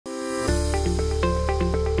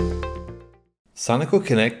Sanako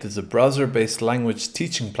Connect is a browser-based language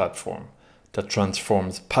teaching platform that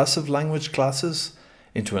transforms passive language classes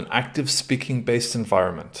into an active speaking-based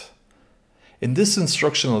environment. In this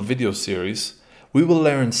instructional video series, we will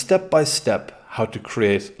learn step-by-step how to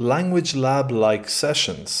create language lab-like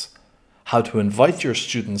sessions, how to invite your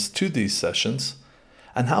students to these sessions,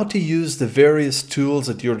 and how to use the various tools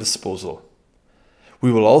at your disposal.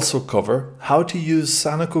 We will also cover how to use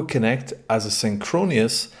Sanako Connect as a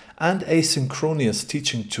synchronous and asynchronous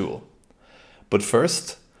teaching tool. But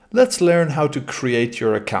first, let's learn how to create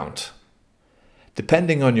your account.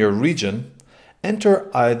 Depending on your region, enter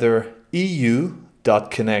either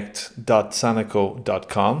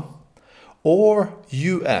eu.connect.sanako.com or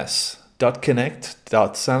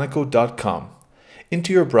us.connect.sanako.com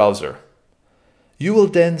into your browser. You will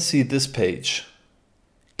then see this page.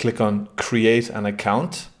 Click on Create an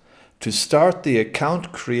Account to start the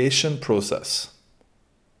account creation process.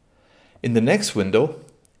 In the next window,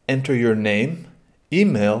 enter your name,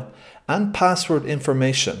 email, and password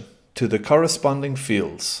information to the corresponding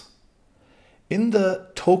fields. In the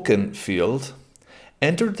Token field,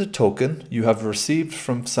 enter the token you have received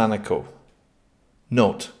from Sanako.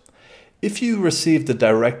 Note, if you received the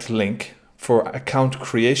direct link for account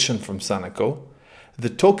creation from Sanako, the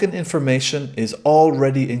token information is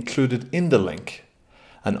already included in the link,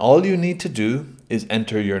 and all you need to do is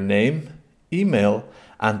enter your name, email,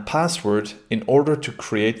 and password in order to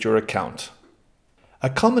create your account. A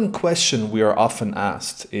common question we are often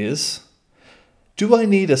asked is, do I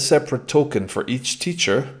need a separate token for each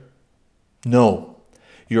teacher? No,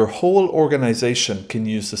 your whole organization can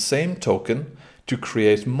use the same token to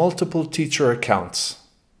create multiple teacher accounts.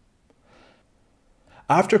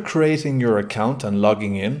 After creating your account and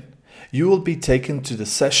logging in, you will be taken to the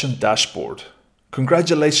session dashboard.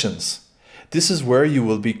 Congratulations! This is where you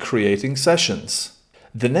will be creating sessions.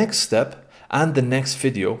 The next step and the next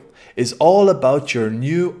video is all about your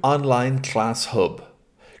new online class hub,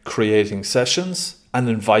 creating sessions and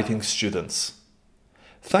inviting students.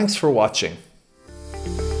 Thanks for watching.